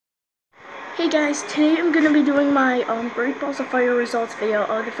Hey guys, today I'm going to be doing my Great Balls of Fire results video.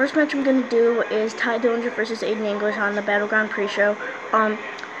 The first match I'm going to do is Dillinger versus Aiden English on the BattleGround pre-show.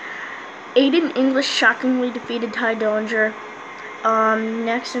 Aiden English shockingly defeated Dillinger.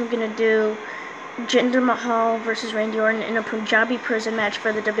 Next I'm going to do Jinder Mahal versus Randy Orton in a Punjabi prison match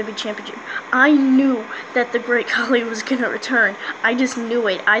for the WWE Championship. I knew that the Great Khali was going to return. I just knew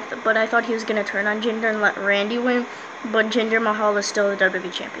it. But I thought he was going to turn on Jinder and let Randy win. But Jinder Mahal is still the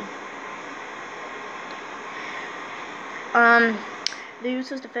WWE Champion. The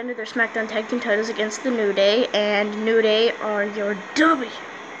Usos defended their SmackDown Tag Team titles against the New Day, and New Day are your WWE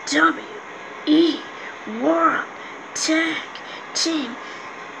World Tag Team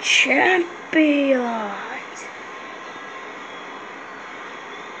Champions.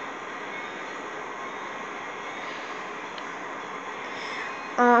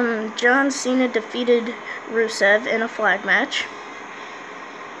 John Cena defeated Rusev in a flag match.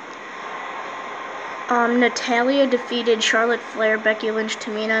 Natalya defeated Charlotte, Flair, Becky, Lynch,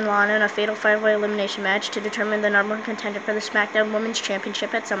 Tamina, and Lana in a fatal 5-way elimination match to determine the #1 contender for the SmackDown Women's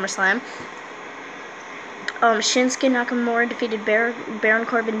Championship at SummerSlam. Shinsuke Nakamura defeated Baron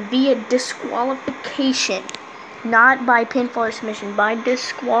Corbin via disqualification. Not by pinfall or submission, by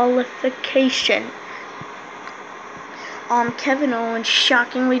disqualification. Kevin Owens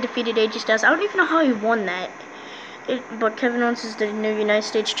shockingly defeated AJ Styles. I don't even know how he won that. But Kevin Owens is the new United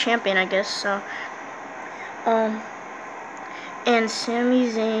States champion, I guess, so... and Sami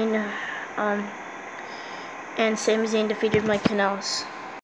Zayn defeated Kanellis.